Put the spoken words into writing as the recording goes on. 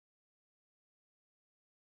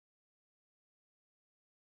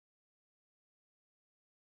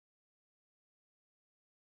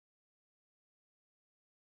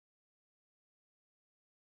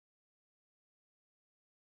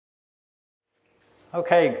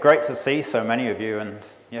Okay, great to see so many of you, and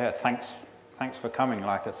yeah, thanks for coming.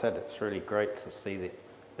 Like I said, it's really great to see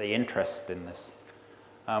the interest in this.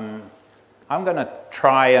 I'm going to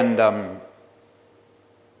try and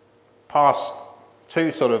pass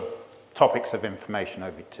two sort of topics of information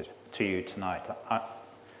over to you tonight. I'm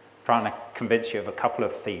trying to convince you of a couple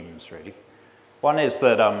of themes, really. One is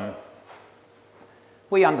that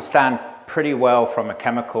we understand pretty well from a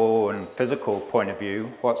chemical and physical point of view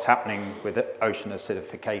what's happening with ocean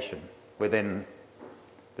acidification within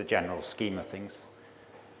the general scheme of things.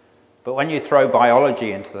 But when you throw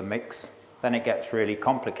biology into the mix, then it gets really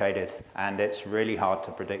complicated, and it's really hard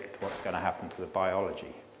to predict what's going to happen to the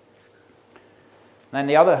biology. Then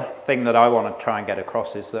the other thing that I want to try and get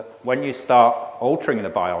across is that when you start altering the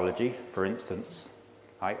biology, for instance,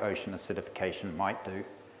 like ocean acidification might do,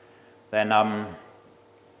 then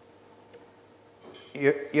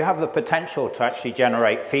you have the potential to actually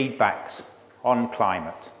generate feedbacks on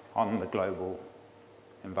climate, on the global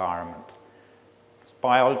environment.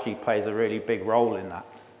 Biology plays a really big role in that.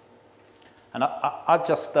 And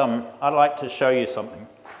I'd like to show you something.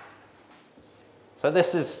 So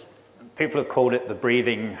this is, people have called it the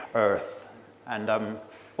breathing Earth. And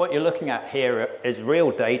what you're looking at here is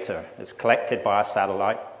real data. It's collected by a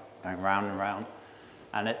satellite, going round and round.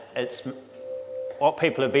 And it's what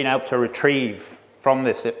people have been able to retrieve from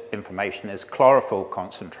this information is chlorophyll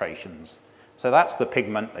concentrations. So that's the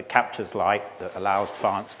pigment that captures light, that allows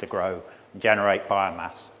plants to grow and generate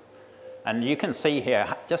biomass. And you can see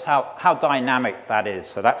here just how dynamic that is.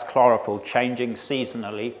 So that's chlorophyll changing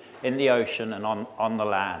seasonally in the ocean and on the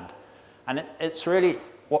land. And it's really,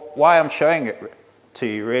 why I'm showing it to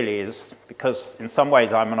you really is because in some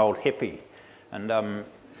ways I'm an old hippie. And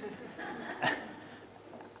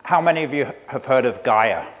how many of you have heard of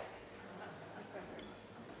Gaia?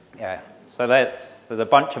 Yeah, so there's a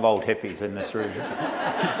bunch of old hippies in this room.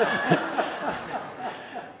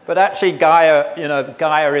 But actually Gaia,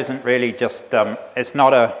 Gaia isn't really just, it's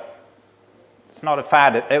not a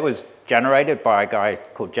fad. It was generated by a guy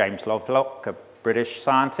called James Lovelock, a British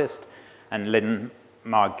scientist, and Lynn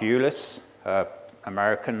Margulis, an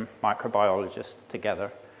American microbiologist,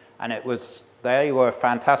 together. And they were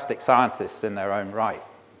fantastic scientists in their own right.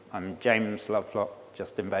 James Lovelock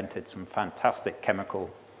just invented some fantastic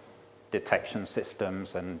chemical detection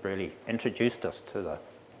systems and really introduced us to the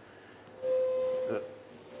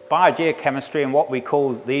biogeochemistry and what we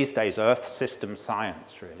call these days Earth system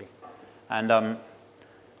science, really. And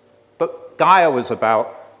but Gaia was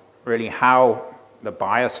about really how the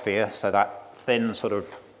biosphere, so that thin sort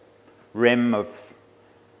of rim of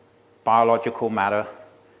biological matter,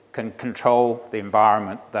 can control the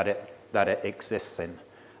environment that it exists in.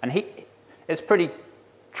 And it's pretty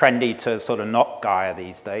trendy to sort of knock Gaia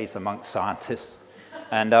these days amongst scientists.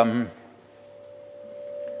 And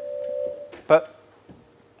but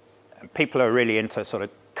people are really into sort of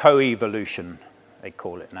co-evolution, they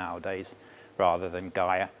call it nowadays, rather than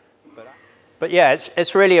Gaia. But yeah,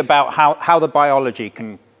 it's really about how the biology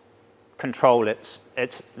can control the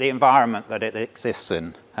environment that it exists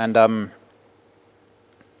in. And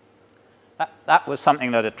that was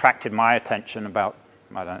something that attracted my attention about,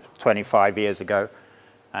 I don't know, 25 years ago.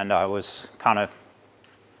 And I was kind of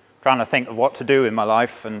trying to think of what to do in my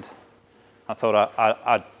life, and I thought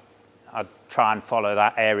I'd try and follow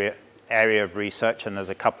that area of research. And there's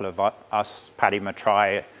a couple of us, Paddy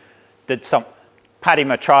Matrai did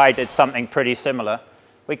something pretty similar.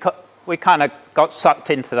 We kind of got sucked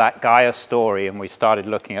into that Gaia story, and we started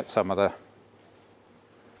looking at some of the,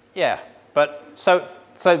 yeah. But so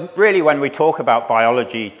really, when we talk about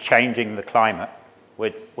biology changing the climate,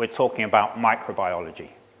 we're talking about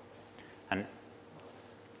microbiology. And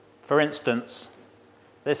for instance,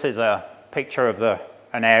 this is a picture of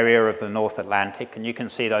an area of the North Atlantic, and you can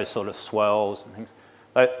see those sort of swirls and things.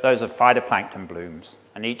 Those are phytoplankton blooms,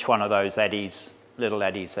 and each one of those eddies, little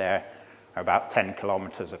eddies there, are about 10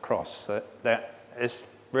 kilometers across. So it's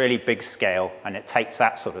really big scale, and it takes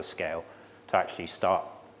that sort of scale to actually start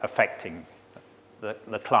affecting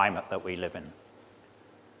the climate that we live in.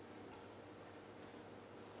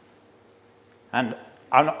 And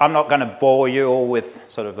I'm not going to bore you all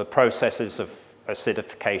with sort of the processes of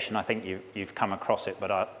acidification. I think you've come across it,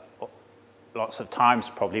 but lots of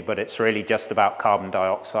times probably, but it's really just about carbon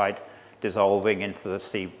dioxide dissolving into the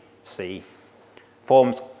sea,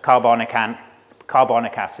 forms carbonic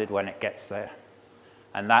acid when it gets there.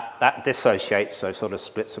 And that dissociates, so sort of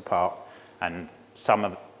splits apart, and some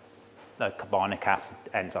of the carbonic acid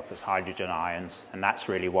ends up as hydrogen ions, and that's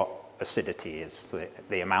really what acidity is,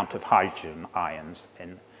 the amount of hydrogen ions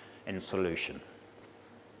in solution.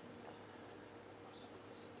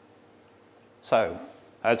 So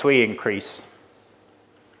as we increase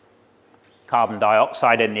carbon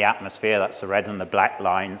dioxide in the atmosphere, that's the red and the black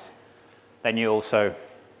lines, then you also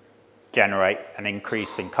generate an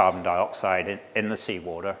increase in carbon dioxide in the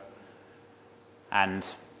seawater. And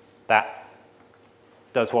that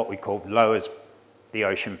does what we call lowers the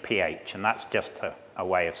ocean pH, and that's just a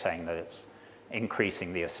way of saying that it's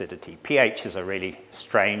increasing the acidity. pH is a really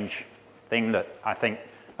strange thing that I think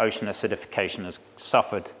ocean acidification has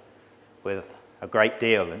suffered with a great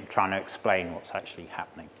deal in trying to explain what's actually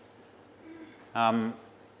happening.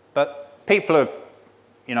 But people have,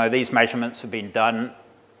 these measurements have been done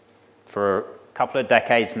for a couple of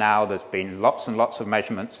decades now. There's been lots and lots of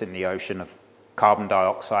measurements in the ocean of carbon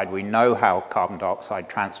dioxide. We know how carbon dioxide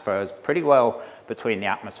transfers pretty well between the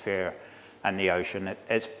atmosphere and the ocean.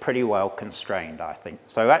 It's pretty well constrained, I think.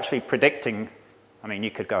 So actually predicting,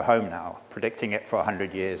 you could go home now, predicting it for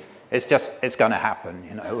 100 years, it's going to happen,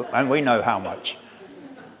 and we know how much.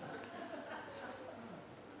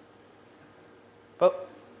 But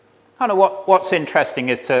kind of what's interesting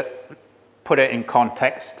is to put it in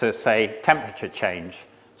context to, say, temperature change.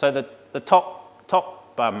 So the top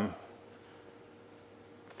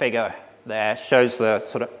figure there shows the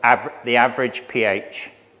sort of the average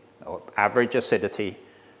pH, or average acidity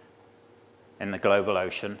in the global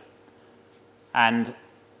ocean, and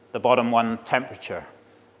the bottom one, temperature.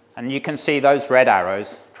 And you can see those red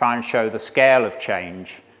arrows try and show the scale of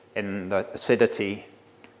change in the acidity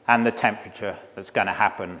and the temperature that's going to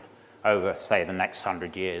happen over, say, the next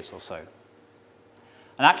 100 years or so.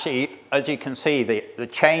 And actually, as you can see, the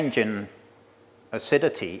change in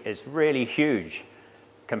acidity is really huge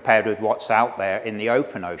compared with what's out there in the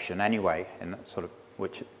open ocean anyway, in that sort of,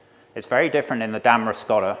 which it's very different in the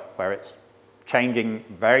Damariscotta, where it's changing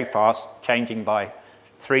very fast, changing by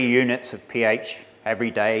 3 units of pH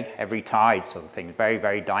every day, every tide sort of thing. Very,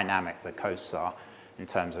 very dynamic, the coasts are, in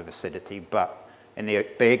terms of acidity. But in the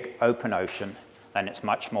big open ocean, then it's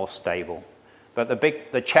much more stable. But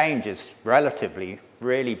the change is relatively,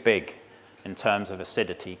 really big in terms of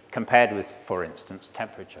acidity compared with, for instance,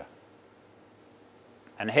 temperature.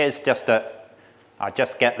 And here's just I'll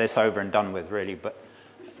just get this over and done with, really, but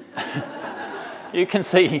you can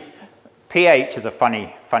see pH is a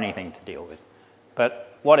funny thing to deal with.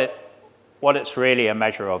 But what it's really a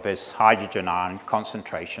measure of is hydrogen ion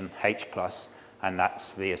concentration, H+, and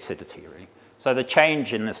that's the acidity, really. So the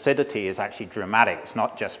change in acidity is actually dramatic. It's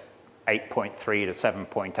not just 8.3 to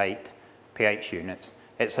 7.8 pH units.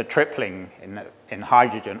 It's a tripling in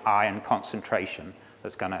hydrogen ion concentration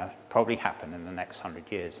that's going to probably happen in the next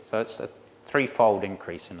 100 years. So it's a 3-fold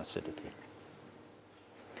increase in acidity.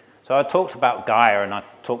 So I talked about Gaia, and I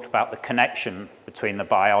talked about the connection between the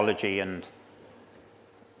biology and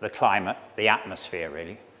the climate, the atmosphere,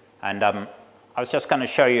 really. And I was just going to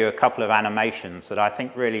show you a couple of animations that I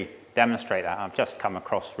think really demonstrate that. I've just come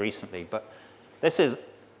across recently. But this is,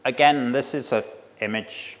 again, this is an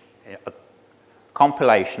image, a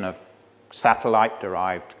compilation of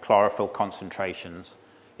satellite-derived chlorophyll concentrations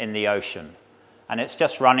in the ocean. And it's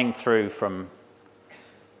just running through from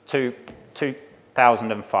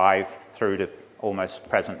 2005 through to almost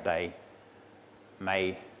present day,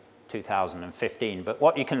 May 2015. But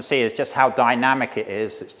what you can see is just how dynamic it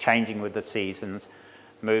is. It's changing with the seasons,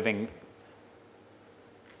 moving.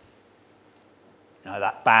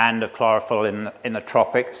 That band of chlorophyll in the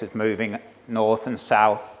tropics is moving north and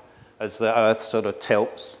south as the Earth sort of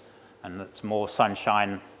tilts, and it's more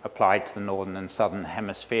sunshine applied to the northern and southern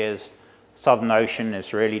hemispheres. Southern Ocean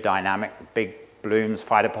is really dynamic. The big blooms,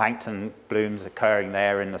 phytoplankton blooms occurring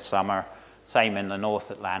there in the summer. Same in the North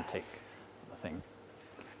Atlantic, I think.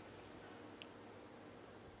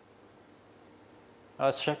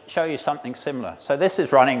 I'll show you something similar. So this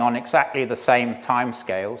is running on exactly the same time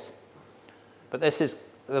scales, but this is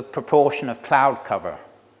the proportion of cloud cover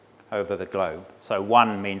over the globe. So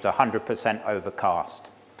 1 means 100% overcast.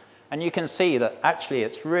 And you can see that actually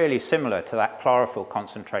it's really similar to that chlorophyll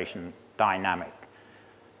concentration dynamic.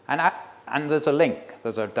 And there's a link,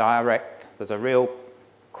 there's a real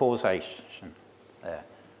causation there.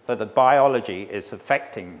 So the biology is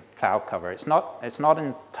affecting cloud cover. It's not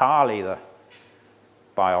entirely the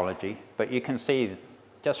biology, but you can see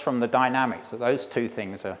just from the dynamics that those two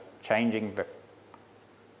things are changing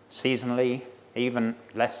seasonally, even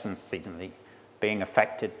less than seasonally, being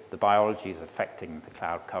affected. The biology is affecting the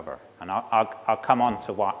cloud cover. And I'll come on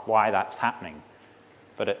to why that's happening.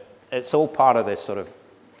 But it's all part of this sort of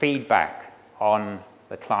feedback on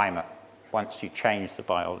the climate once you change the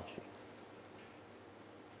biology.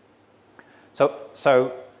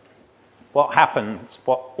 So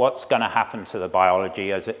what's going to happen to the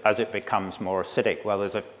biology as it becomes more acidic? Well,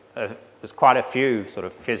 there's there's quite a few sort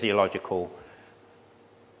of physiological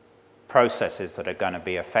processes that are going to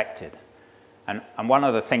be affected. And one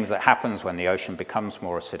of the things that happens when the ocean becomes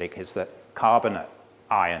more acidic is that carbonate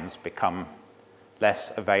ions become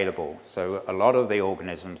less available. So a lot of the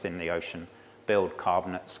organisms in the ocean build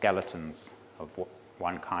carbonate skeletons of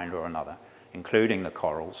one kind or another, including the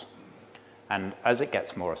corals. And as it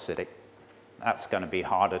gets more acidic, that's going to be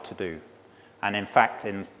harder to do. And in fact,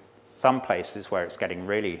 in some places where it's getting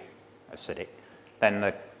really acidic, then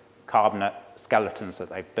the carbonate skeletons that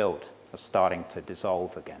they've built are starting to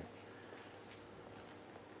dissolve again.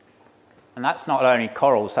 And that's not only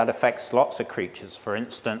corals, that affects lots of creatures. For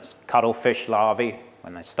instance, cuttlefish larvae,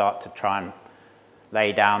 when they start to try and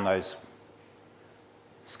lay down those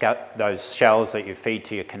shells that you feed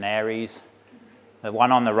to your canaries. The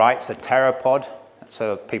one on the right's a pteropod,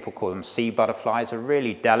 so people call them sea butterflies, a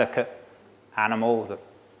really delicate animal that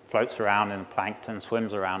floats around in the plankton,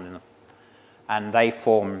 swims around in the, and they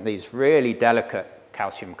form these really delicate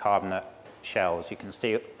calcium carbonate shells. You can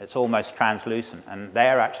see it's almost translucent, and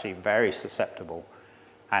they're actually very susceptible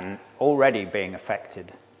and already being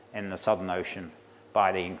affected in the Southern Ocean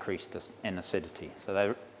by the increase in acidity.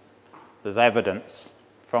 So there's evidence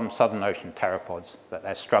from Southern Ocean pteropods that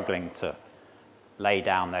they're struggling to lay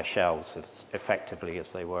down their shells as effectively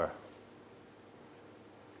as they were.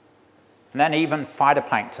 And then even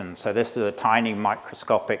phytoplankton, so this is a tiny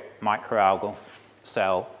microscopic microalgal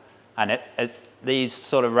cell, and these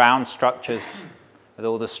sort of round structures with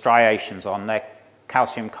all the striations on, they're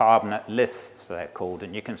calcium carbonate liths, they're called,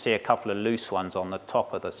 and you can see a couple of loose ones on the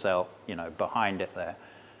top of the cell, you know, behind it there.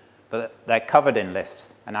 But they're covered in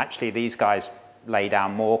liths, and actually these guys lay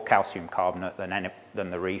down more calcium carbonate than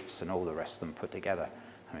the reefs and all the rest of them put together.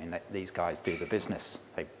 I mean, these guys do the business.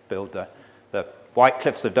 They build the White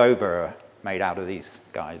Cliffs of Dover are made out of these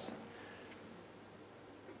guys.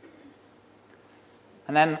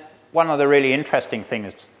 And then one of the really interesting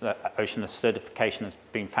things that ocean acidification has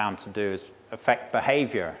been found to do is affect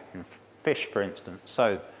behavior in fish, for instance.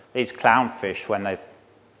 So these clownfish, when they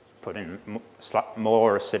put in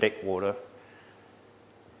more acidic water,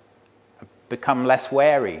 become less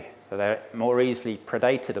wary, so they're more easily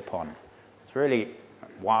predated upon. It's really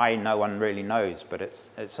why no one really knows, but it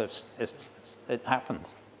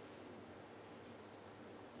happens.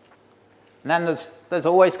 And then there's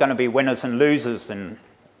always going to be winners and losers in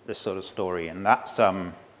this sort of story, and that's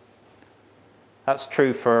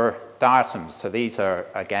true for diatoms. So these are,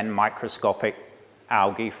 again, microscopic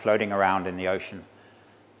algae floating around in the ocean,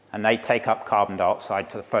 and they take up carbon dioxide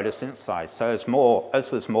to photosynthesize. So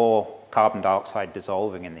as there's more carbon dioxide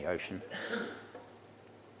dissolving in the ocean,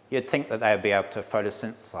 you'd think that they'd be able to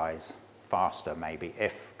photosynthesize faster, maybe,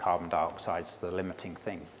 if carbon dioxide is the limiting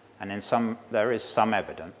thing. And there is some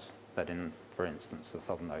evidence that in, for instance, the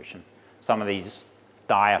Southern Ocean, some of these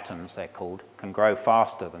diatoms, they're called, can grow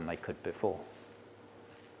faster than they could before.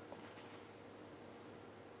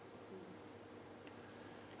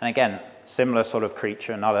 And again, similar sort of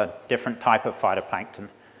creature, another different type of phytoplankton,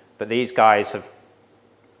 but these guys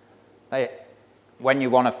when you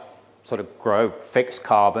want to sort of grow fixed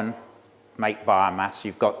carbon, make biomass,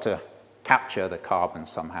 you've got to capture the carbon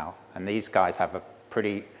somehow. And these guys have a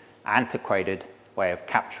pretty antiquated way of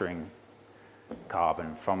capturing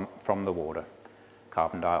carbon from the water,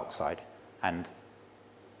 carbon dioxide. And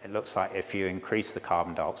it looks like if you increase the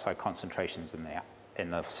carbon dioxide concentrations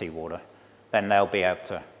in the seawater, then they'll be able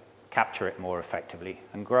to capture it more effectively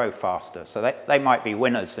and grow faster. So they might be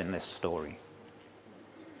winners in this story.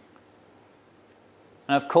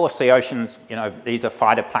 And of course, the oceans, you know, these are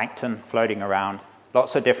phytoplankton floating around,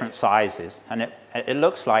 lots of different sizes. And it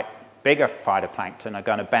looks like bigger phytoplankton are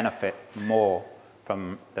going to benefit more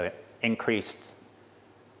from the increased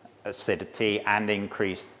acidity and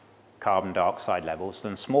increased carbon dioxide levels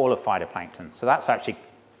than smaller phytoplankton. So that's actually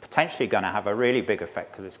potentially going to have a really big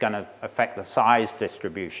effect, because it's going to affect the size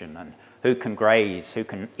distribution and who can graze, who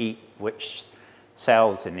can eat which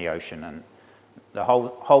cells in the ocean, and the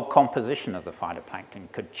whole composition of the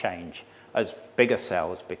phytoplankton could change as bigger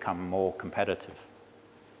cells become more competitive.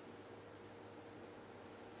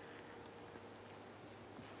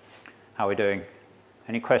 How are we doing?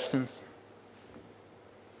 Any questions?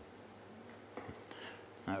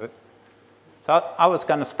 No. So I was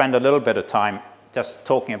going to spend a little bit of time just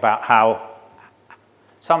talking about how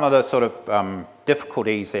some of the sort of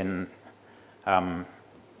difficulties in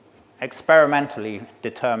experimentally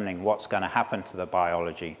determining what's going to happen to the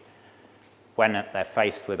biology when they're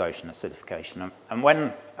faced with ocean acidification. And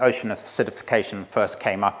when ocean acidification first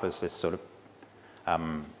came up as this sort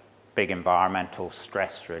of big environmental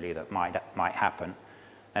stress, really, that might happen,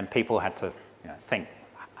 and people had to think,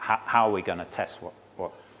 how are we going to test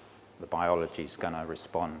what the biology is going to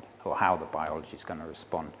respond, or how the biology is going to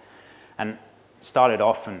respond? And started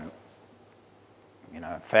off and,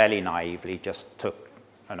 fairly naively just took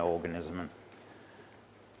an organism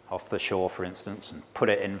off the shore, for instance, and put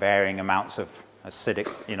it in varying amounts of acidic,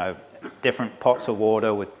 different pots of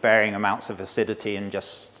water with varying amounts of acidity, and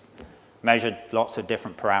just measured lots of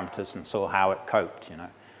different parameters and saw how it coped,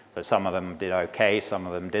 So some of them did okay, some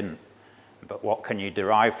of them didn't. But what can you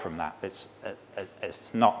derive from that? It's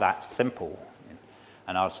not that simple.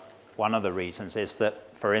 And one of the reasons is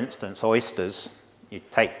that, for instance, oysters, you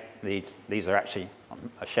take these are actually,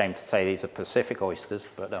 I'm ashamed to say these are Pacific oysters,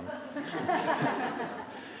 but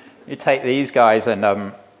you take these guys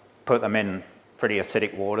and put them in pretty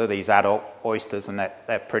acidic water, these adult oysters, and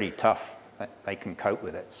they're pretty tough. They can cope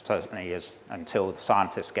with it, certainly until the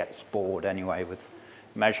scientist gets bored anyway with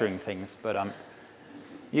measuring things. But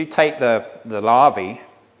you take the larvae,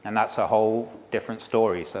 and that's a whole different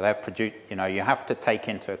story. So they're produced, you have to take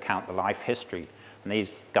into account the life history. And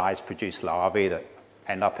these guys produce larvae that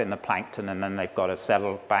end up in the plankton, and then they've got to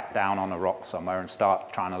settle back down on a rock somewhere and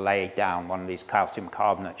start trying to lay down one of these calcium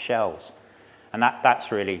carbonate shells. And that's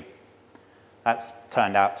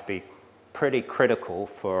turned out to be pretty critical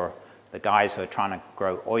for the guys who are trying to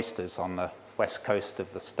grow oysters on the west coast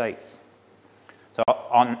of the States. So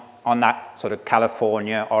on that sort of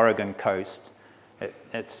California, Oregon coast,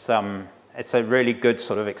 it's a really good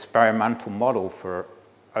sort of experimental model for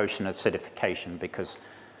ocean acidification, because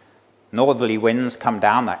northerly winds come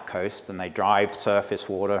down that coast and they drive surface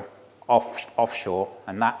water offshore,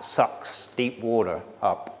 and that sucks deep water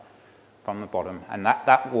up from the bottom, and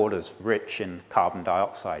that water's rich in carbon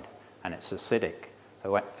dioxide, and it's acidic.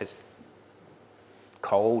 So when it's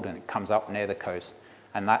cold and it comes up near the coast,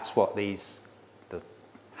 and that's what the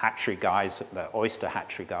hatchery guys, the oyster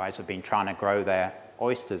hatchery guys, have been trying to grow their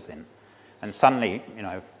oysters in. And suddenly,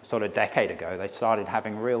 sort of a decade ago, they started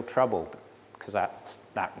having real trouble because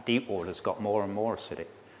that deep water's got more and more acidic.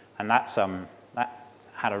 And that's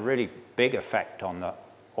had a really big effect on the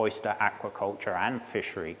oyster aquaculture and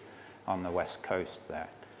fishery on the west coast there.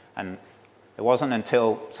 And it wasn't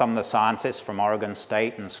until some of the scientists from Oregon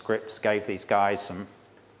State and Scripps gave these guys some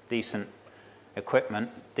decent equipment,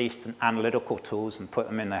 decent analytical tools, and put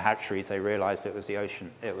them in their hatcheries, they realized it was the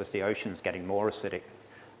oceans getting more acidic,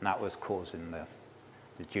 and that was causing the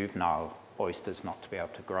juvenile oysters not to be able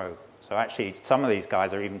to grow. So actually, some of these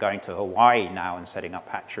guys are even going to Hawaii now and setting up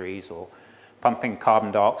hatcheries, or pumping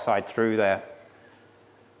carbon dioxide through their,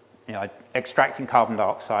 extracting carbon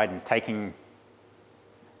dioxide and taking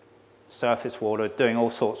surface water, doing all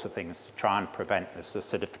sorts of things to try and prevent this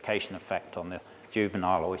acidification effect on the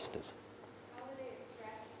juvenile oysters.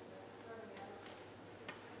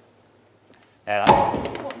 Yeah,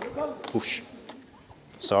 that's, whoosh.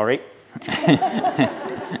 Sorry.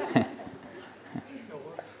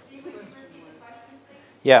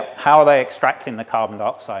 Yeah, how are they extracting the carbon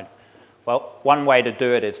dioxide? Well, one way to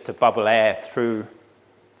do it is to bubble air through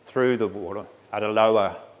the water at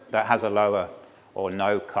that has a lower or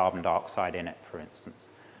no carbon dioxide in it, for instance.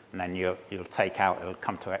 And then you'll take out, it'll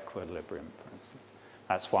come to equilibrium, for instance.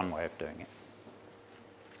 That's one way of doing it.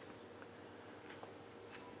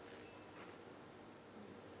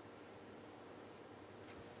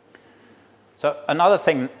 So another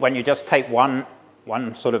thing, when you just take one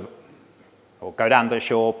sort of, or go down to the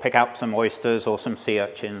shore, pick up some oysters or some sea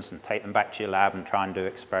urchins and take them back to your lab and try and do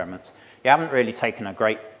experiments, you haven't really taken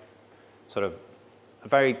a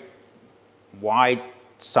very wide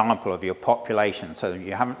sample of your population. So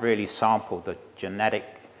you haven't really sampled the genetic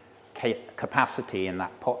capacity in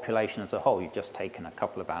that population as a whole. You've just taken a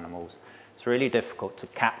couple of animals. It's really difficult to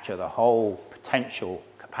capture the whole potential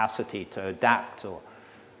capacity to adapt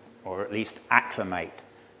or at least acclimate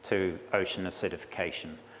to ocean acidification.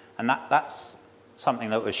 And that's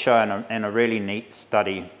something that was shown in a really neat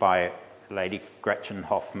study by Lady Gretchen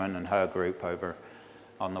Hoffman and her group over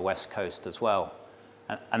on the West Coast as well.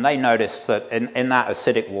 And they noticed that in that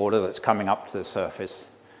acidic water that's coming up to the surface,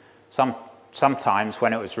 sometimes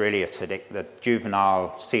when it was really acidic, the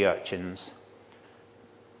juvenile sea urchins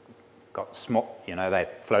got small, they're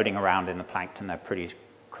floating around in the plankton. They're pretty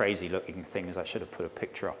crazy looking things. I should have put a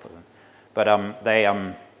picture up of them. But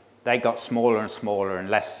they got smaller and smaller and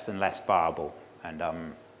less viable. And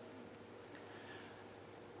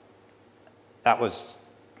that was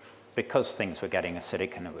because things were getting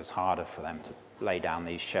acidic and it was harder for them to lay down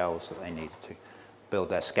these shells that they needed to build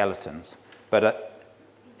their skeletons. But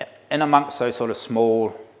in amongst those sort of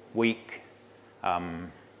small, weak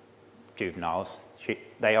juveniles,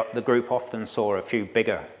 the group often saw a few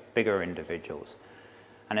bigger individuals.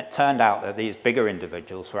 And it turned out that these bigger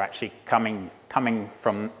individuals were actually coming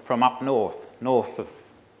from up north of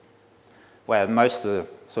where most of the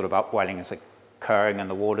sort of upwelling is occurring and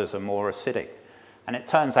the waters are more acidic. And it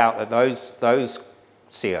turns out that those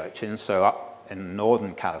sea urchins, so up in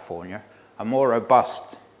northern California, are more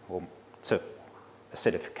robust to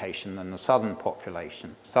acidification than the southern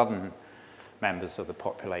population, southern members of the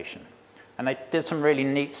population. And they did some really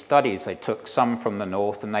neat studies. They took some from the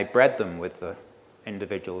north and they bred them with the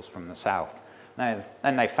individuals from the south.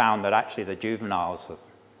 Then they found that actually the juveniles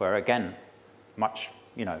were, again, much,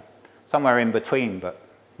 somewhere in between, but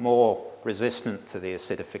more resistant to the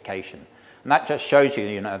acidification. And that just shows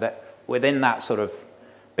you, that within that sort of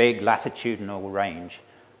big latitudinal range,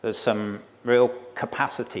 there's some real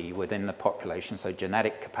capacity within the population, so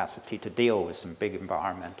genetic capacity to deal with some big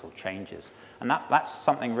environmental changes. And that's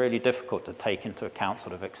something really difficult to take into account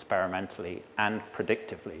sort of experimentally and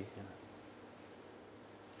predictively.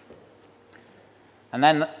 And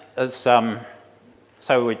then as, that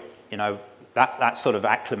sort of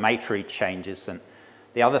acclimatory changes. And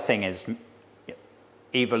the other thing is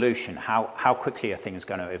evolution, how quickly are things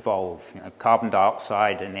going to evolve? Carbon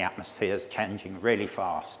dioxide in the atmosphere is changing really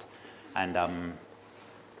fast, and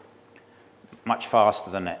much faster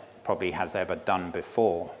than it probably has ever done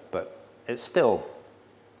before, but it's still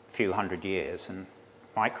a few hundred years, and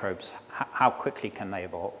microbes, how quickly can they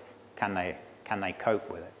evolve? Can they cope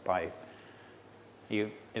with it by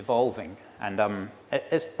evolving? And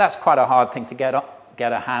that's quite a hard thing to get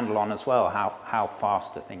a handle on as well, how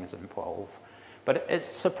fast do things evolve. But it's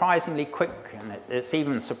surprisingly quick, and it's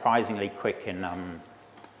even surprisingly quick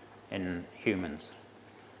in humans.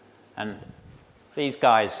 And these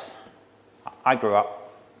guys, I grew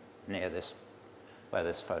up near where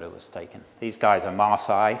this photo was taken. These guys are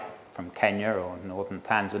Maasai from Kenya or northern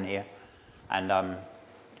Tanzania. And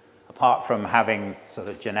apart from having sort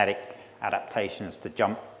of genetic adaptations to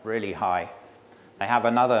jump really high, they have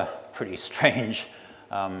another pretty strange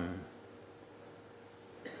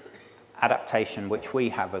adaptation which we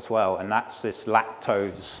have as well, and that's this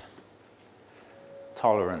lactose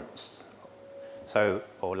tolerance,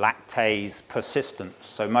 or lactase persistence.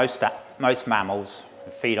 So most mammals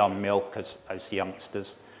who feed on milk as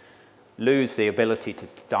youngsters lose the ability to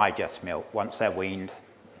digest milk. Once they're weaned,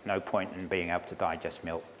 no point in being able to digest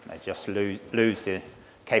milk. They just lose the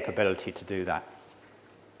capability to do that.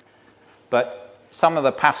 But some of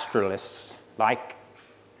the pastoralists, like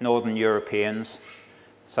Northern Europeans,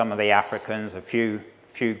 some of the Africans, a few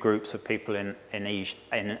groups of people in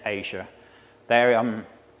Asia,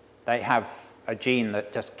 they have a gene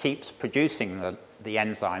that just keeps producing the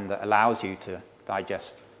enzyme that allows you to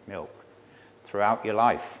digest milk throughout your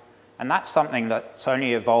life. And that's something that's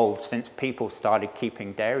only evolved since people started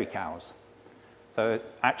keeping dairy cows. So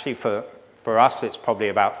actually for us, it's probably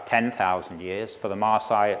about 10,000 years. For the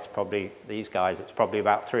Maasai, these guys, it's probably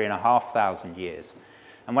about 3,500 years.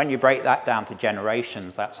 And when you break that down to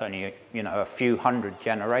generations, that's only, a few hundred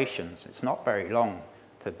generations. It's not very long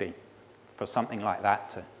for something like that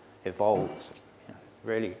to evolve,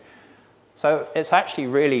 really. So it's actually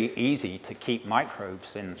really easy to keep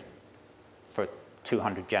microbes in for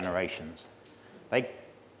 200 generations.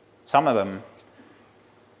 Some of them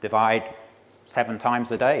divide 7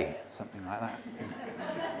 times a day, something like that.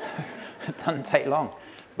 It doesn't take long.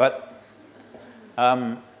 But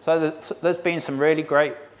so there's been some really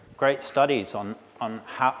great studies on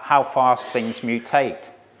how fast things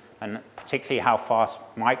mutate, and particularly how fast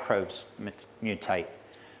microbes mutate.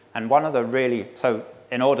 And one of the so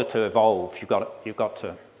in order to evolve, you've got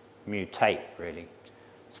to mutate, really,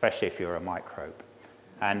 especially if you're a microbe.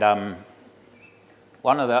 And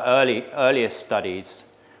one of the earliest studies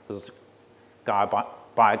was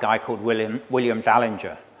by a guy called William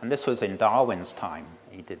Dallinger, and this was in Darwin's time.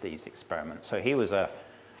 He did these experiments. So he was a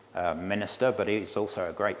minister, but he's also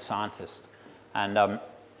a great scientist. And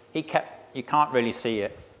you can't really see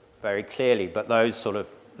it very clearly, but those sort of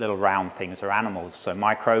little round things are animals, so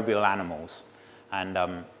microbial animals.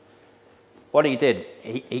 And what he did,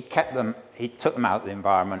 he took them out of the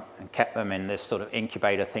environment and kept them in this sort of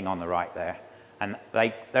incubator thing on the right there. And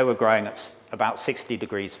they were growing at about 60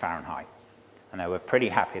 degrees Fahrenheit. And they were pretty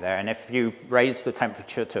happy there. And if you raised the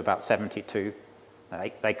temperature to about 72,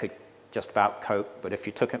 they could just about cope. But if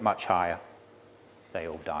you took it much higher, they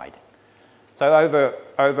all died. So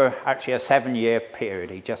over actually a 7-year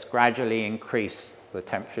period, he just gradually increased the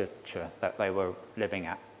temperature that they were living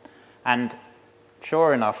at. And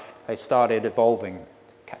sure enough, they started evolving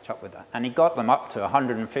to catch up with that. And he got them up to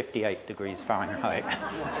 158 degrees Fahrenheit.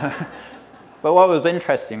 But what was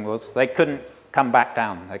interesting was they couldn't come back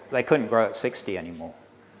down. They couldn't grow at 60 anymore.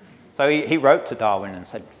 So he wrote to Darwin and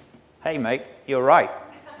said, hey, mate, you're right.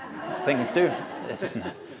 Things do this, isn't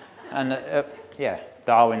it? And yeah,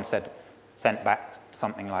 Darwin sent back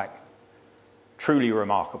something like, truly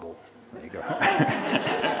remarkable. There you go.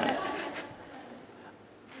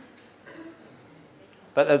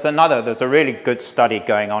 But there's a really good study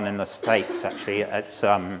going on in the States, actually. It's,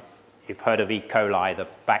 you've heard of E. coli, the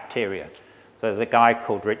bacteria. So there's a guy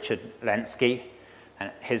called Richard Lenski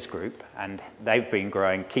and his group, and they've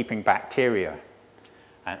been keeping bacteria.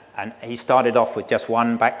 And he started off with just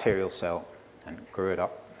one bacterial cell and grew it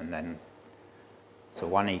up, and then, so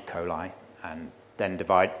one E. coli, and then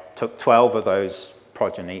took 12 of those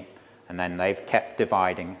progeny, and then they've kept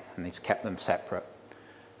dividing, and he's kept them separate.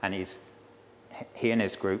 And he and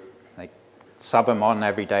his group, they sub them on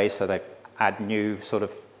every day, so they add new sort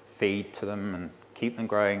of feed to them and keep them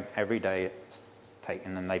growing every day. It's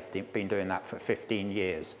taken, and they've been doing that for 15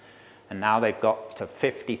 years. And now they've got to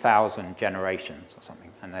 50,000 generations or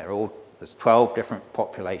something, and there's 12 different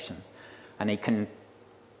populations. And he can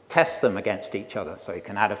test them against each other, so he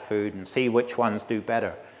can add a food and see which ones do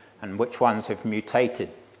better and which ones have mutated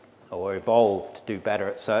or evolved to do better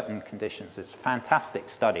at certain conditions. It's a fantastic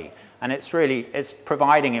study, and it's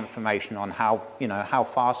providing information on how, how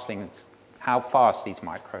fast these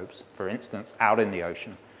microbes, for instance, out in the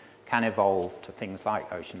ocean, can evolve to things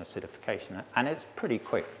like ocean acidification, and it's pretty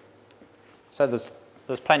quick. So there's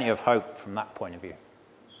plenty of hope from that point of view.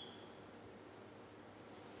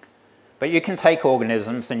 But you can take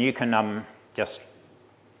organisms and you can just,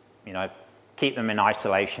 keep them in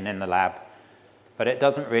isolation in the lab. But it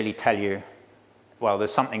doesn't really tell you, well,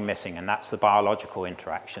 there's something missing, and that's the biological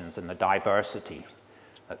interactions and the diversity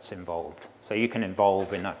that's involved. So you can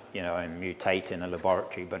evolve and mutate in a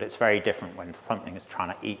laboratory, but it's very different when something is trying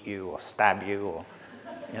to eat you or stab you, or,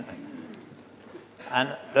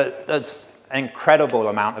 And there's an incredible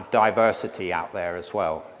amount of diversity out there as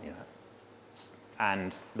well,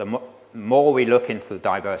 And the more we look into the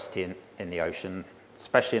diversity in the ocean,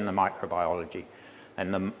 especially in the microbiology,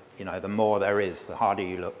 and the more there is, the harder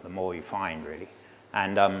you look, the more you find, really.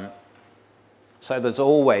 And so there's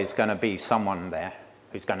always going to be someone there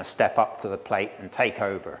who's going to step up to the plate and take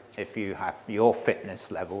over if you have your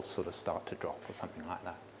fitness levels sort of start to drop or something like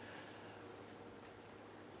that.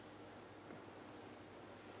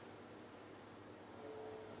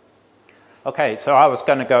 Okay, so I was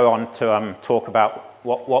going to go on to talk about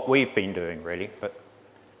what we've been doing, really, but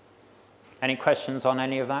any questions on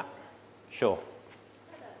any of that? Sure.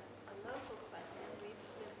 Just a local question. We've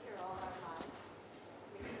lived here all our lives.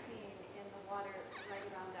 We've seen in the water right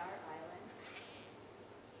around our island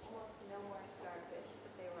almost no more starfish,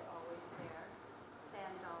 but they were always there.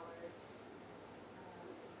 Sand dollars,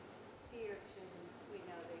 sea urchins, we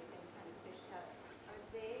know they've been kind of fished out. Are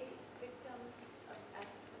they victims of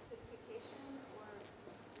acidification, or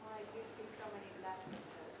why do you see so many less of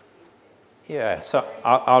those these days? Yeah, so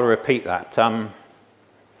I'll repeat that.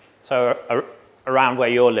 So around where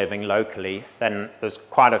you're living locally, then there's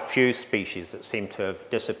quite a few species that seem to have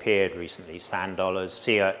disappeared recently. Sand dollars,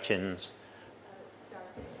 sea urchins,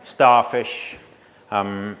 starfish.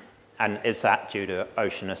 And is that due to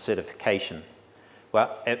ocean acidification?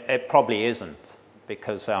 Well, it probably isn't,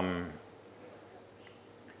 because ocean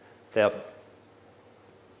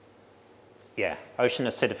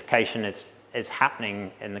acidification is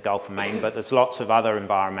happening in the Gulf of Maine, but there's lots of other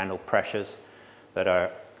environmental pressures that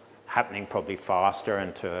are happening probably faster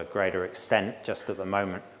and to a greater extent just at the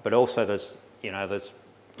moment. But also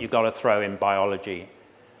you've got to throw in biology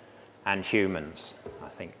and humans, I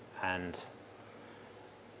think. And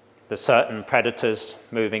there's certain predators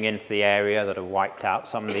moving into the area that have wiped out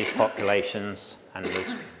some of these populations, and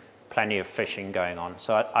there's plenty of fishing going on.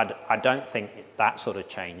 So I don't think that sort of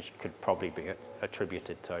change could probably be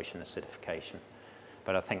attributed to ocean acidification.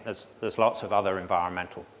 But I think there's lots of other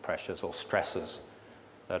environmental pressures or stresses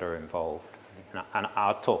that are involved. And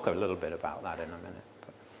I'll talk a little bit about that in a minute.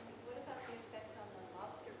 But what about the effect on the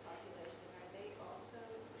lobster population? Are they also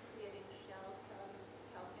creating shells of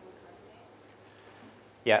calcium carbonate?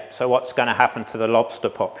 yeah, so what's going to happen to the lobster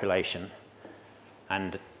population?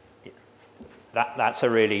 And that's a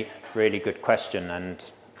really, really good question. And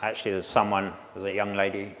actually there's a young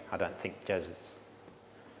lady, I don't think Jez is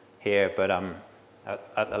here, but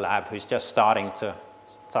at the lab, who's just starting to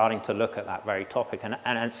look at that very topic. And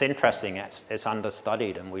it's interesting, it's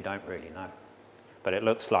understudied and we don't really know. But it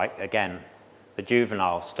looks like, again, the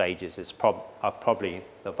juvenile stages are probably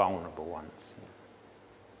the vulnerable ones.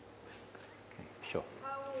 Okay, sure.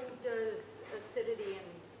 How does acidity and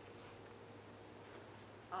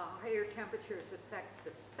higher temperatures affect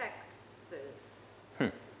the sexes?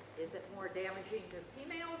 Is it more damaging to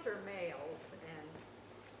females or males,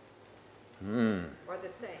 or the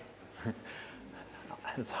same?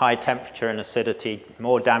 It's high temperature and acidity,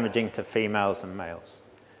 more damaging to females than males.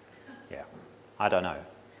 Yeah, I don't know.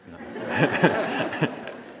 No.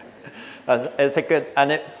 It's a good,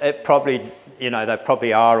 and it probably, you know, there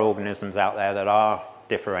probably are organisms out there that are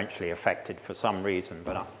differentially affected for some reason,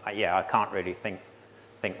 but yeah, I can't really think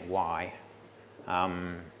why.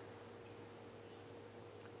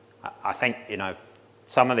 I think, you know,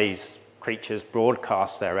 some of these creatures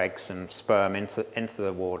broadcast their eggs and sperm into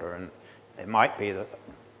the water, and it might be that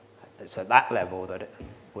it's at that level that it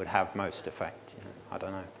would have most effect. You know, I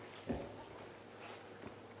don't know. Yeah.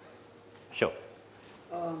 Sure.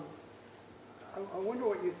 I wonder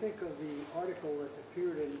what you think of the article that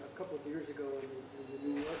appeared a couple of years ago in the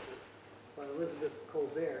New Yorker by Elizabeth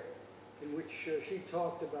Colbert, in which she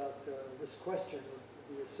talked about this question of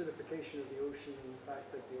the acidification of the ocean and the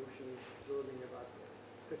fact that the ocean is absorbing about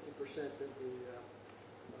 50% of the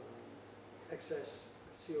excess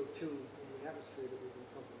CO2 in the atmosphere that we've been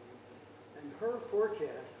pumping in. And her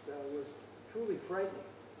forecast was truly frightening.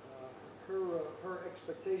 Her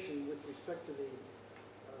expectation with respect to the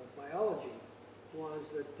biology was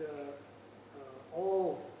that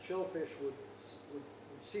all shellfish would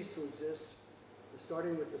cease to exist,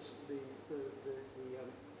 starting with the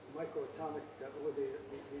microatomic, or the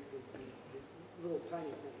little tiny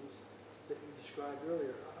things that you described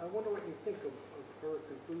earlier. I wonder what you think of her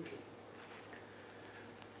conclusion.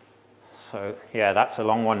 So, yeah, that's a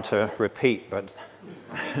long one to repeat, but...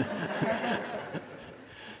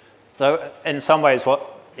 So, in some ways,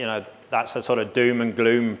 you know, that's a sort of doom and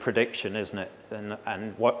gloom prediction, isn't it?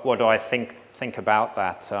 And what do I think about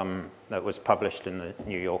that? That was published in the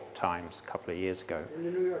New York Times a couple of years ago. In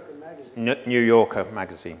the New Yorker magazine. New Yorker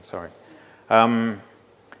magazine, sorry. Well,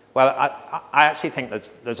 I actually think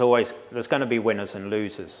there's going to be winners and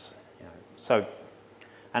losers. You know. So,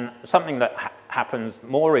 and something that happens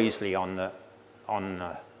more easily in the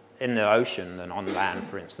ocean than on land,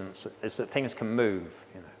 for instance, is that things can move.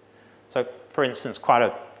 You know. So, for instance, quite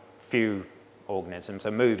a few organisms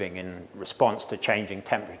are moving in response to changing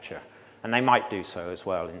temperature, and they might do so as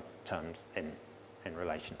well in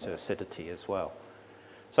relation to acidity as well.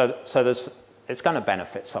 So it's going to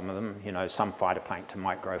benefit some of them. You know, some phytoplankton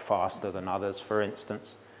might grow faster than others, for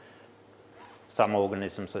instance. Some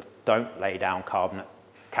organisms that don't lay down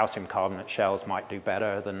calcium carbonate shells might do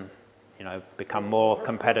better than, you know, become more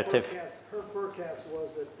competitive. Her forecast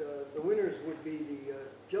was that the winners would be the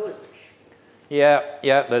jellyfish. Yeah,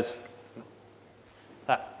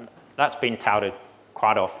 that's been touted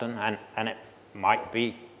quite often, and it might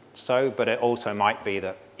be so, but it also might be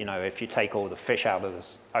that, you know, if you take all the fish out of the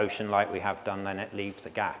ocean like we have done, then it leaves a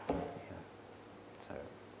gap. You know. So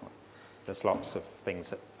there's lots of things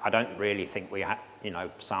that I don't really think you know,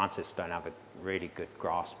 scientists don't have a really good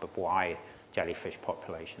grasp of why jellyfish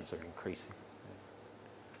populations are increasing.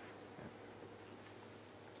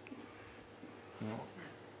 Yeah.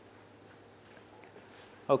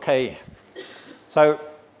 Okay, so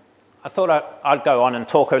I thought I'd go on and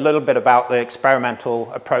talk a little bit about the experimental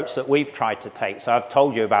approach that we've tried to take. So I've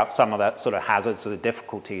told you about some of the sort of hazards or the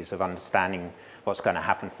difficulties of understanding what's going to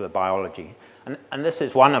happen to the biology. And this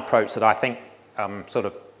is one approach that I think sort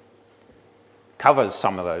of covers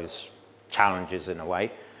some of those challenges in a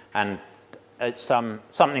way. And it's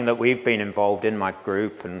something that we've been involved in, my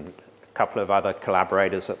group and a couple of other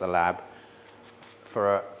collaborators at the lab,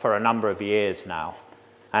 for a number of years now.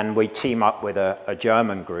 And we team up with a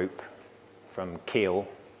German group from Kiel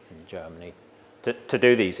in Germany to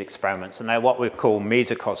do these experiments. And they're what we call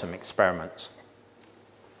mesocosm experiments.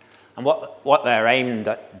 And what they're aimed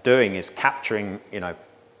at doing is capturing, you know,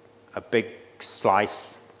 a big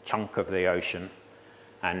chunk of the ocean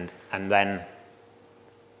and then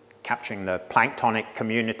capturing the planktonic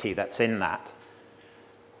community that's in that.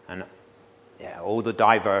 And yeah, all the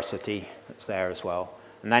diversity that's there as well.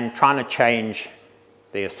 And then trying to change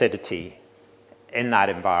the acidity in that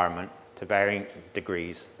environment to varying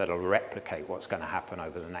degrees that will replicate what's going to happen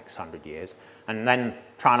over the next 100 years, and then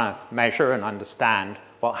trying to measure and understand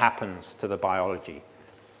what happens to the biology.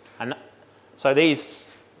 And so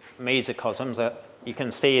these mesocosms, you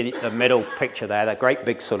can see the middle picture there, they're great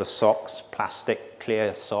big sort of socks, plastic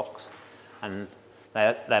clear socks, and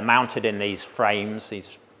they're mounted in these frames, these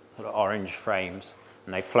sort of orange frames,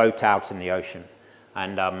 and they float out in the ocean.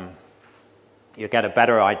 And you get a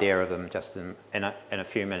better idea of them just in a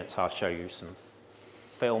few minutes. I'll show you some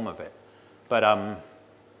film of it. But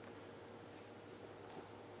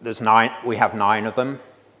we have 9 of them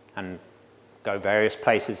and go various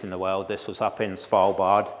places in the world. This was up in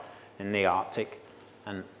Svalbard in the Arctic.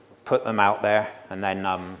 And put them out there, and then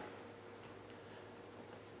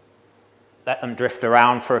let them drift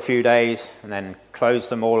around for a few days, and then close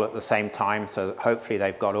them all at the same time, so that hopefully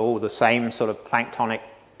they've got all the same sort of planktonic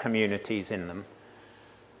communities in them.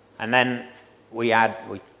 And then we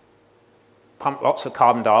pump lots of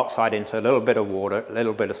carbon dioxide into a little bit of water, a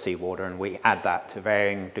little bit of seawater, and we add that to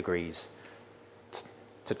varying degrees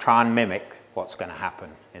to try and mimic what's going to happen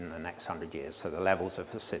in the next 100 years. So the levels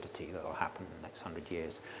of acidity that will happen in the next 100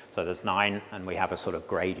 years. So there's 9, and we have a sort of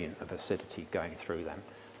gradient of acidity going through them.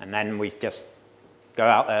 And then we just go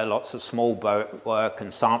out there, lots of small work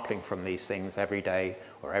and sampling from these things every day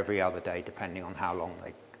or every other day, depending on how long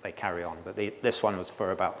they carry on. But this one was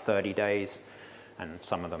for about 30 days, and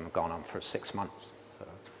some of them have gone on for 6 months. So,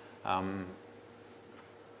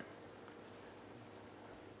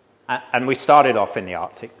 and we started off in the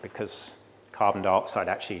Arctic because carbon dioxide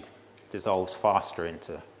actually dissolves faster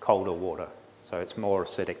into colder water. So it's more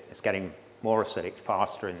acidic, it's getting more acidic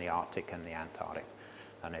faster in the Arctic and the Antarctic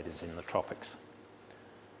than it is in the tropics.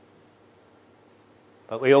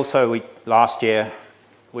 But last year,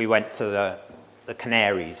 we went to the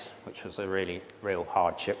Canaries, which was a real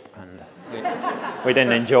hardship, and we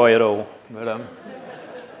didn't enjoy it all. But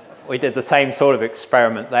we did the same sort of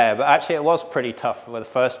experiment there, but actually it was pretty tough. For the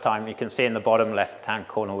first time, you can see in the bottom left-hand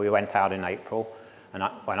corner, we went out in April, and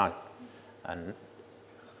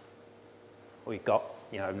we got,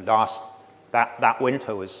 that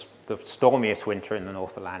winter was the stormiest winter in the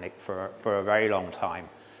North Atlantic for a very long time,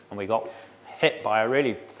 and we got hit by a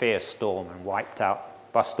really fierce storm and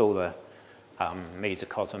bust all the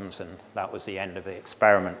mesocosms, and that was the end of the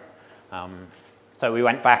experiment. So we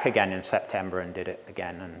went back again in September and did it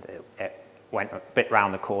again, and it went a bit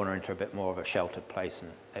round the corner into a bit more of a sheltered place,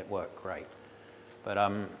 and it worked great. But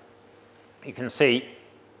you can see,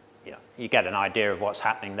 you get an idea of what's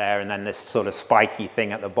happening there, and then this sort of spiky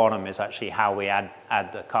thing at the bottom is actually how we add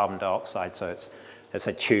the carbon dioxide. So it's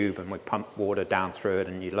a tube, and we pump water down through it,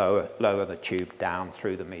 and you lower the tube down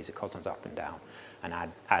through the mesocosms up and down, and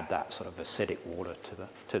add that sort of acidic water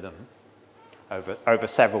to them over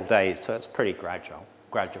several days. So it's pretty gradual.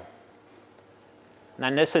 And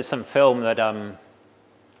then this is some film that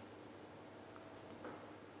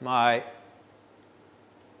my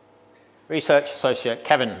research associate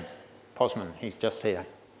Kevin Posman, he's just here,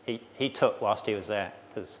 he took whilst he was there,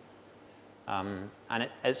 and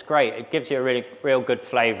it's great. It gives you a real good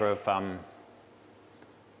flavour of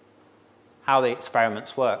how the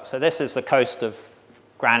experiments work. So this is the coast of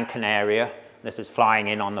Gran Canaria. This is flying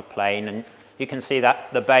in on the plane, and you can see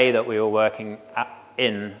that the bay that we were working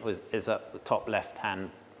is at the top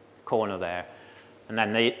left-hand corner there. And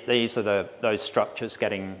then these are those structures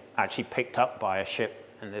getting actually picked up by a ship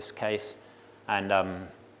in this case. And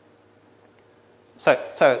so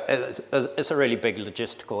it's a really big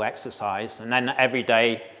logistical exercise. And then every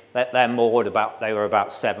day they're moored they were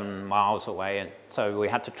about 7 miles away. And so we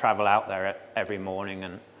had to travel out there every morning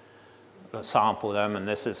and sample them. And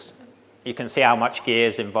you can see how much gear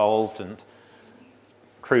is involved, and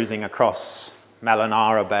cruising across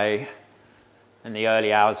Melanara Bay in the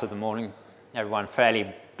early hours of the morning. Everyone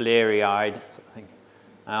fairly bleary-eyed, sort of thing.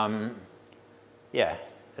 Yeah,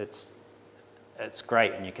 it's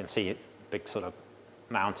great, and you can see a big sort of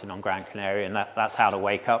mountain on Gran Canaria, and that's how to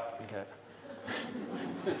wake up.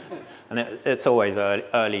 And it's always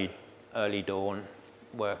early dawn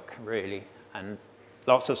work, really, and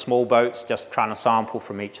lots of small boats just trying to sample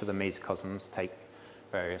from each of the mesocosms, take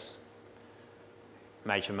various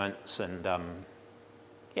measurements, and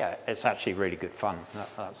yeah, it's actually really good fun.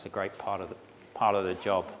 That's a great part of the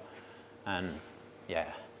job, and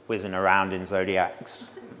yeah, whizzing around in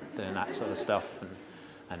Zodiacs, doing that sort of stuff,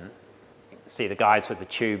 and you can see the guys with the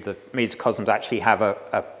tube. The mesocosms actually have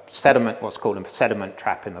a sediment, what's called a sediment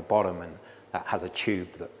trap in the bottom, and that has a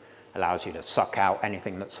tube that allows you to suck out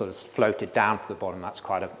anything that's sort of floated down to the bottom. That's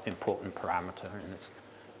quite an important parameter in this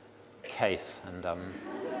case, and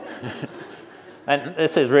and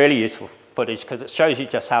this is really useful footage because it shows you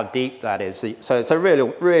just how deep that is. So it's a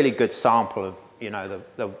really good sample of,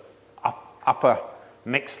 the upper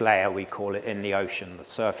mixed layer, we call it, in the ocean, the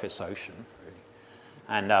surface ocean, really.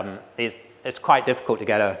 And it's quite difficult to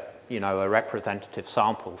get a representative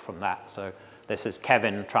sample from that. So this is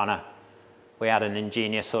Kevin we had an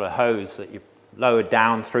ingenious sort of hose that you lowered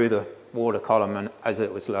down through the water column, and as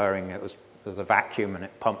it was lowering, there was a vacuum, and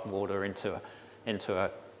it pumped water into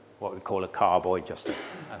a what we call a carboy, just a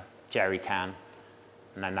jerry can,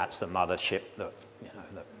 and then that's the mothership that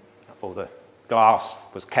all the glass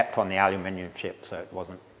was kept on the aluminium ship, so it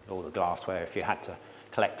wasn't all the glassware. If you had to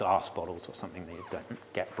collect glass bottles or something, that you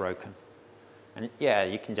don't get broken. And yeah,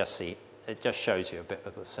 you can just see it just shows you a bit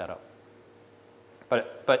of the setup.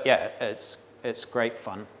 But yeah, it's great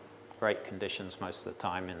fun, great conditions most of the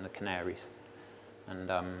time in the Canaries. And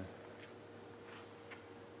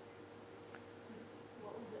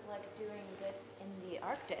What was it like doing this in the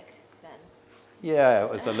Arctic then? yeah, it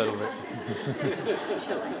was a little bit,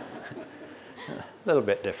 a little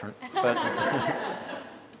bit different,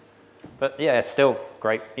 but yeah, it's still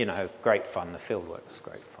great, you know, great fun. The field work's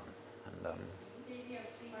great fun. And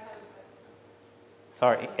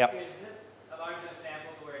sorry, yep. Is this a large enough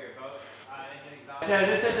sample to where your boat engine exhaust? So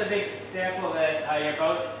this is a big sample that your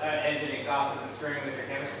boat engine exhaust isn't screwing with your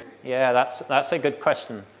chemistry? Yeah, that's a good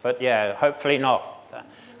question, but yeah, hopefully not.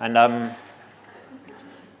 And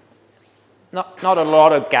not a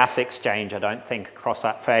lot of gas exchange, I don't think, across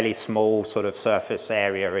that fairly small sort of surface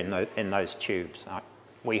area in those tubes.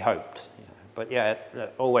 We hoped, you know. But yeah,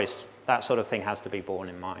 always that sort of thing has to be borne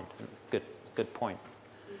in mind. Good point.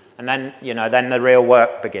 And then, you know, then the real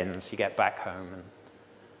work begins. You get back home and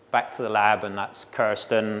back to the lab, and that's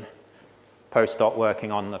Kirsten, postdoc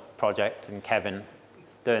working on the project, and Kevin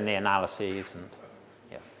doing the analyses, and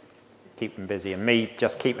yeah, keep them busy, and me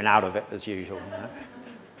just keeping out of it as usual. You know?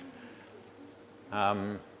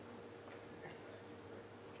 And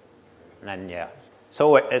then yeah,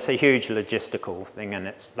 so it's a huge logistical thing, and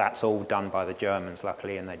that's all done by the Germans,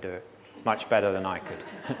 luckily, and they do it much better than I could.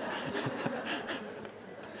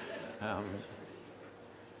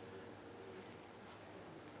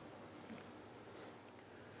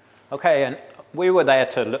 Okay, and we were there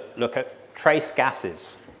to look at trace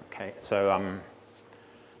gases. Okay, so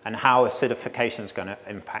and how acidification is going to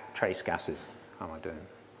impact trace gases. How am I doing?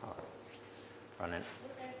 Oh, running.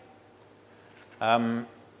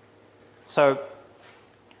 So,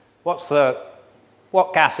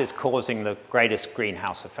 what gas is causing the greatest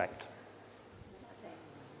greenhouse effect?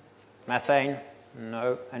 Methane?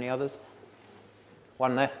 No. Any others?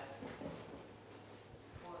 One there?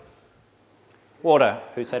 Water.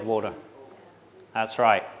 Who said water? That's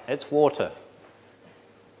right. It's water.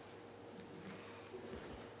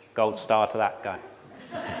 Gold star to that guy.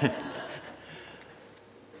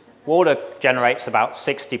 Water generates about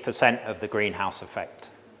 60% of the greenhouse effect.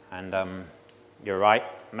 And you're right,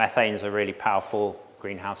 methane's a really powerful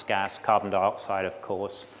greenhouse gas, carbon dioxide, of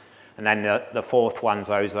course. And then the fourth one's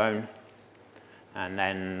ozone. And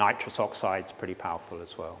then nitrous oxide's pretty powerful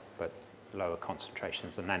as well, but lower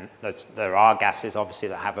concentrations. And then there are gases, obviously,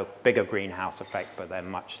 that have a bigger greenhouse effect, but they're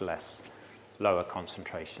much less lower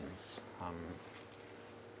concentrations.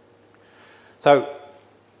 So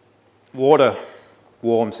water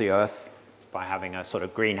warms the Earth by having a sort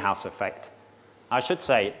of greenhouse effect. I should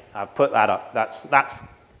say, I've put that up. That's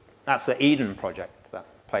the Eden project, that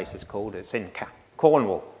place is called. It's in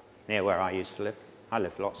Cornwall, near where I used to live. I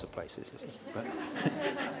live lots of places, you see.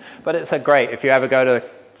 But it's a great, if you ever go to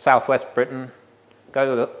southwest Britain, go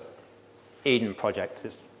to the Eden project.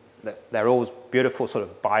 They're all beautiful sort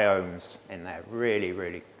of biomes in there. Really,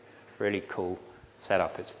 really, really cool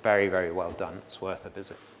setup. It's very, very well done. It's worth a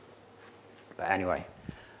visit. But anyway,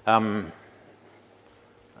 I'll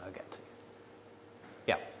get to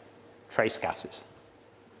yeah, trace gases.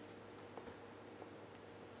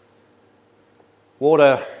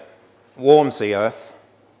 Water warms the Earth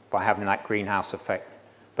by having that greenhouse effect,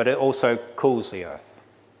 but it also cools the Earth.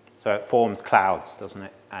 So it forms clouds, doesn't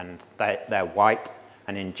it? And they're white,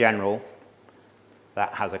 and in general,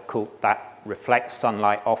 that reflects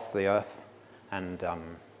sunlight off the Earth and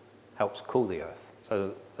helps cool the Earth.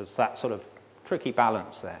 So there's that sort of tricky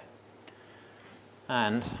balance there.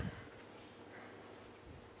 And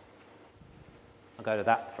I'll go to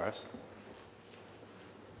that first.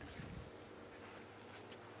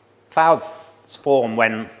 Clouds form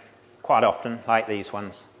when, quite often, like these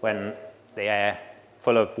ones, when the air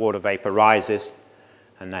full of water vapor rises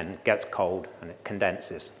and then gets cold and it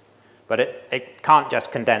condenses. But it can't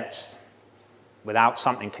just condense without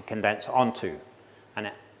something to condense onto. And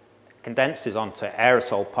it condenses onto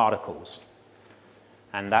aerosol particles.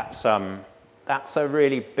 And that's a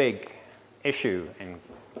really big issue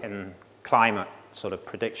in climate sort of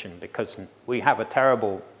prediction, because we have a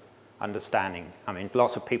terrible understanding. I mean,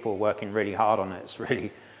 lots of people are working really hard on it. It's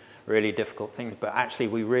really, really difficult thing. But actually,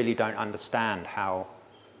 we really don't understand how,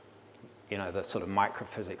 you know, the sort of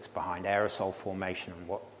microphysics behind aerosol formation and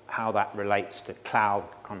how that relates to cloud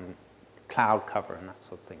cover and that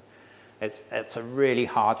sort of thing. It's a really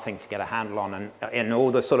hard thing to get a handle on. And in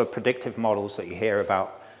all the sort of predictive models that you hear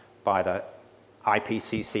about by the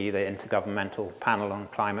IPCC, the Intergovernmental Panel on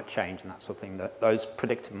Climate Change and that sort of thing, those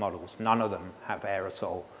predictive models, none of them have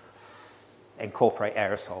incorporate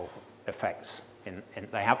aerosol effects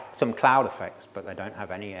they have some cloud effects, but they don't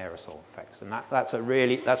have any aerosol effects. And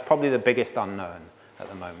that's probably the biggest unknown at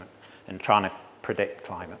the moment in trying to predict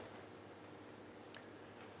climate.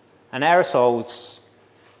 And aerosols,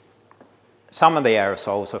 some of the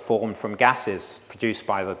aerosols are formed from gases produced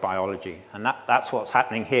by the biology, and that's what's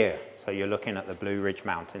happening here. So you're looking at the Blue Ridge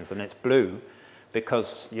Mountains, and it's blue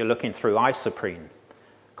because you're looking through isoprene.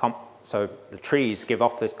 So the trees give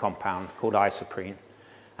off this compound called isoprene,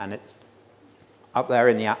 and it's up there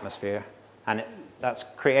in the atmosphere, and that's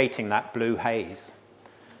creating that blue haze.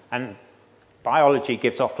 And biology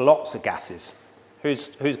gives off lots of gases.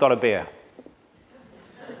 Who's got a beer?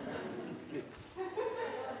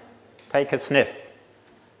 Take a sniff.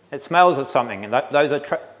 It smells of something, and those are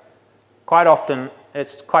quite often,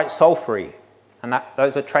 it's quite sulfury, and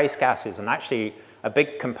those are trace gases. And actually, a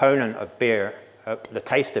big component of beer, the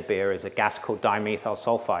taste of beer, is a gas called dimethyl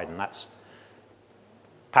sulfide, and that's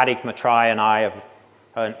Paddy Matrai and I have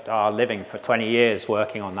earned our living for 20 years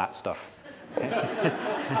working on that stuff.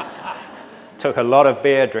 Took a lot of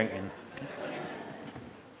beer drinking.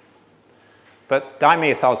 But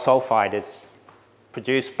dimethyl sulfide is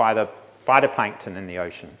produced by the phytoplankton in the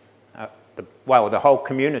ocean. The whole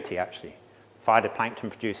community, actually. Phytoplankton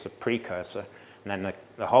produce a precursor, and then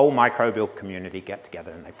the whole microbial community get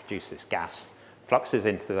together and they produce this gas, fluxes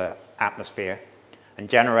into the atmosphere, and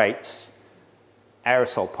generates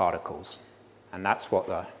aerosol particles. And that's what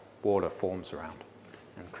the water forms around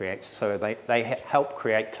and creates. So they help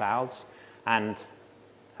create clouds and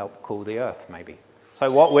help cool the Earth, maybe.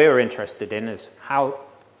 So what we're interested in is how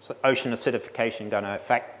is ocean acidification going to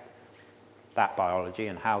affect that biology,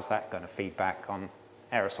 and how's that going to feed back on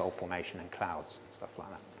aerosol formation and clouds and stuff like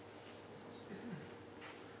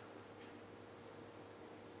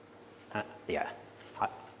that. Yeah,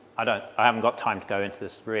 I haven't got time to go into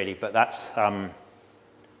this really, but that's how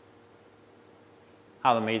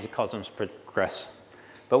the mesocosms progress.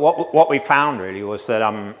 But what we found really was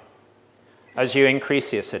that as you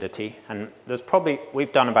increase the acidity, and there's probably,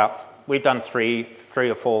 we've done three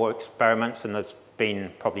or four experiments, and there's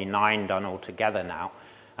been probably 9 done altogether now.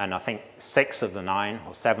 And I think 6 of the 9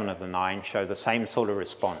 or 7 of the 9 show the same sort of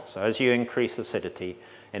response. So as you increase acidity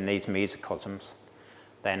in these mesocosms,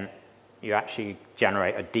 then you actually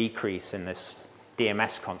generate a decrease in this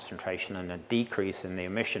DMS concentration and a decrease in the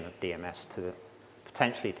emission of DMS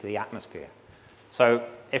potentially to the atmosphere. So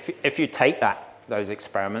if you take those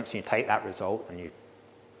experiments, and you take that result, and you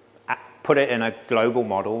put it in a global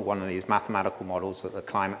model, one of these mathematical models that the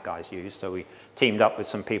climate guys use. So we teamed up with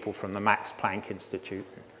some people from the Max Planck Institute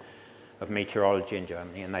of Meteorology in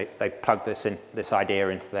Germany, and they plugged this idea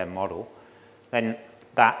into their model. Then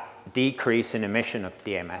that decrease in emission of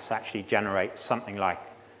DMS actually generates something like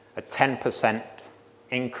a 10%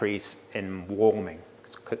 increase in warming.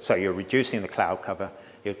 So you're reducing the cloud cover,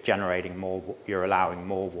 you're allowing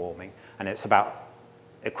more warming, and it's about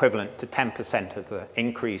equivalent to 10% of the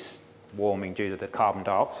increased warming due to the carbon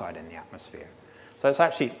dioxide in the atmosphere. So it's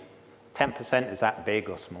actually 10%. Is that big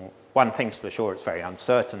or small? One thing's for sure, it's very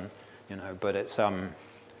uncertain, but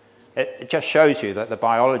it just shows you that the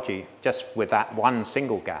biology, just with that one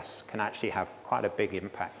single gas, can actually have quite a big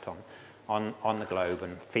impact on the globe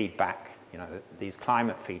and feedback. These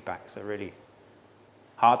climate feedbacks are really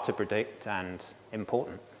hard to predict and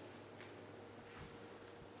important.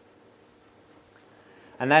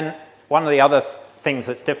 And then one of the other things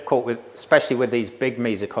that's difficult especially with these big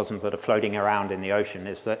mesocosms that are floating around in the ocean,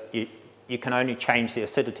 is that you can only change the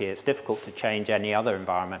acidity. It's difficult to change any other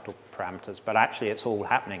environmental parameters, but actually it's all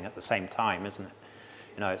happening at the same time, isn't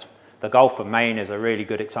it? The Gulf of Maine is a really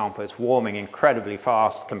good example. It's warming incredibly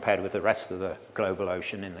fast compared with the rest of the global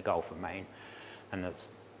ocean in the Gulf of Maine. And there's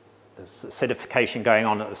acidification going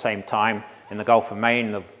on at the same time. In the Gulf of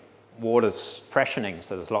Maine, the water's freshening,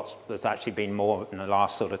 so there's actually been more in the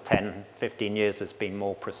last sort of 10, 15 years, there's been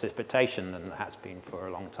more precipitation than there has been for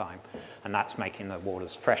a long time. And that's making the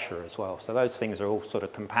waters fresher as well. So those things are all sort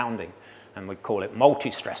of compounding, and we call it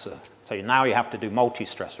multi-stressor. So now you have to do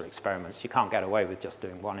multi-stressor experiments. You can't get away with just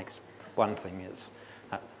doing one thing.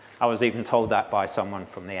 I was even told that by someone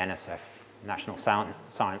from the NSF, National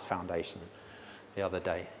Science Foundation, the other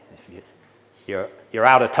day. You're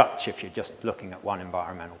out of touch if you're just looking at one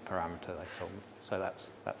environmental parameter, they told me. So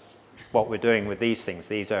that's what we're doing with these things.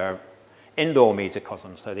 These are indoor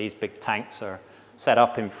mesocosms, so these big tanks are set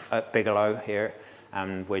up at Bigelow here,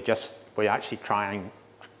 and we're actually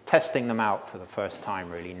testing them out for the first time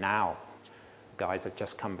really now. Guys have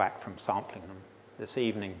just come back from sampling them this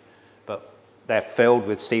evening, but they're filled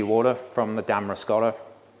with seawater from the Dam Roscotta.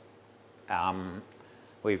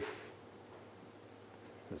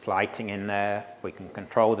 There's lighting in there, we can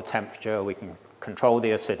control the temperature, we can control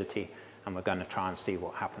the acidity, and we're going to try and see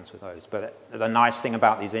what happens with those. But the nice thing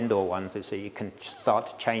about these indoor ones is that you can start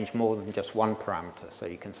to change more than just one parameter. So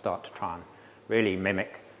you can start to try and really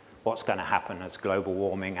mimic what's going to happen as global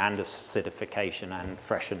warming and acidification and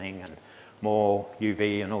freshening and more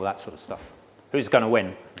UV and all that sort of stuff. Who's going to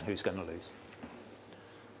win and who's going to lose?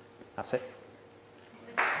 That's it.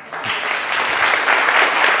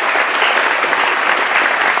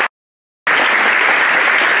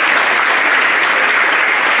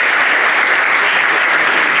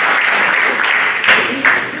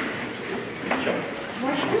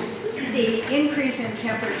 The increase in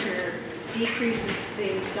temperature decreases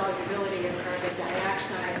the solubility of carbon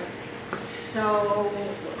dioxide. So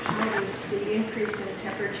how does the increase in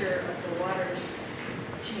temperature of the waters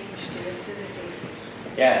change the acidity?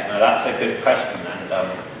 Yeah, no, that's a good question. And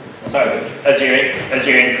so as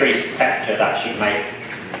you increase the temperature, that should make,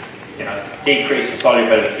 decrease the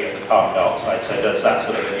solubility of the carbon dioxide. So does that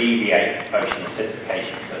sort of alleviate ocean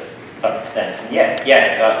acidification to some extent? And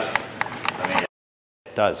yeah, it does. I mean,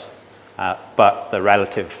 it does. But the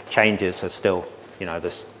relative changes are still,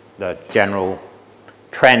 the general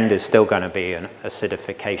trend is still going to be an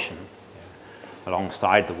acidification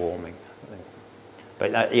alongside the warming.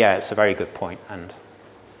 But yeah, it's a very good point. And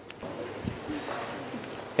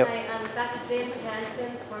yep. Hi, I'm Dr. James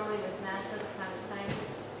Hansen, formerly with NASA, the climate scientist,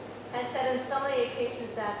 has said on so many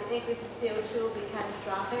occasions that the increase in CO2 will be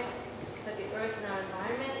catastrophic for the Earth and our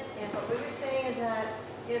environment. And what we were saying is that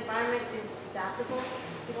the environment is adaptable.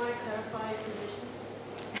 Do you want to clarify your position?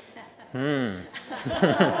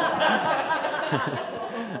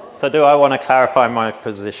 So do I want to clarify my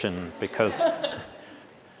position? Because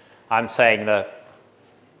I'm saying that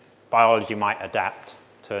biology might adapt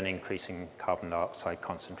to an increasing carbon dioxide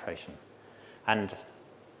concentration. And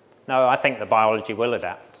no, I think the biology will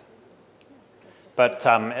adapt. But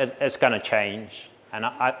it's going to change. And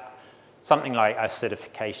something like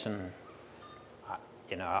acidification, I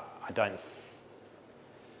don't...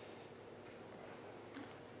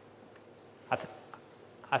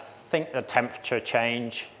 I think the temperature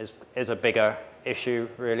change is a bigger issue,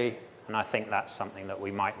 really, and I think that's something that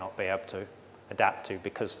we might not be able to adapt to,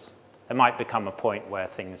 because there might become a point where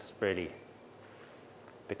things really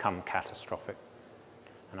become catastrophic,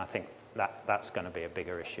 and I think that's going to be a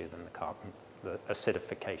bigger issue than the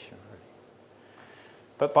acidification, really.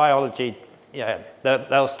 But biology, yeah,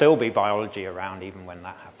 there'll still be biology around even when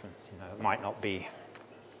that happens. It might not be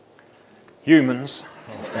humans.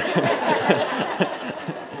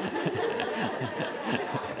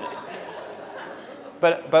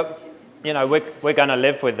 But we're going to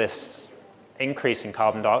live with this increase in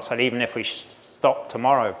carbon dioxide, even if we stop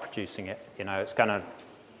tomorrow producing it. We're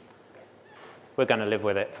going to live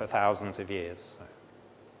with it for thousands of years. So,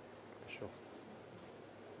 for sure.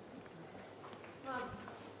 Well,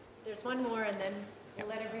 there's one more, and then we'll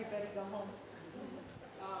let everybody go home.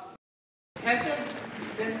 Has there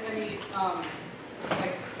been any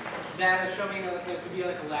data showing that there could be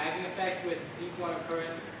a lagging effect with deep water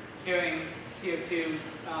current carrying CO2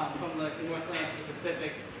 from the North Atlantic to the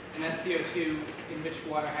Pacific, and that CO2 enriched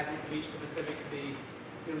water hasn't reached the Pacific to be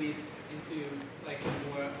released into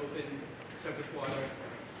more open surface water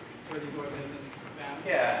where these organisms are found?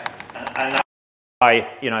 Yeah, and that's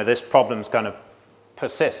why this problem's going to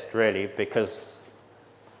persist, really, because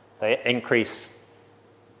the increased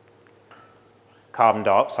carbon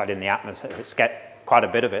dioxide in the atmosphere, quite a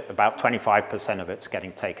bit of it, about 25% of it's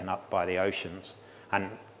getting taken up by the oceans, and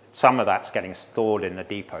some of that's getting stored in the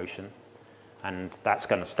deep ocean, and that's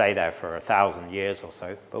going to stay there for 1,000 years or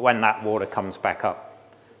so. But when that water comes back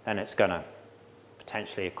up, then it's going to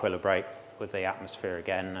potentially equilibrate with the atmosphere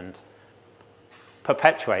again and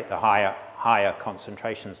perpetuate the higher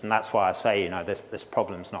concentrations. And that's why I say, this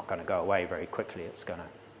problem's not going to go away very quickly. It's going to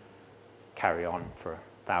carry on for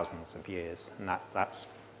thousands of years. And that's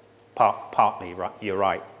partly, you're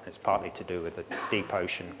right, it's partly to do with the deep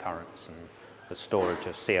ocean currents and the storage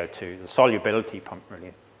of CO2, the solubility pump,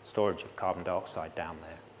 really, storage of carbon dioxide down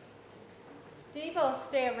there. Steve will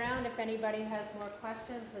stay around if anybody has more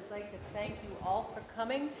questions. I'd like to thank you all for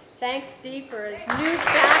coming. Thanks, Steve, for his new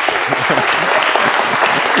fashion.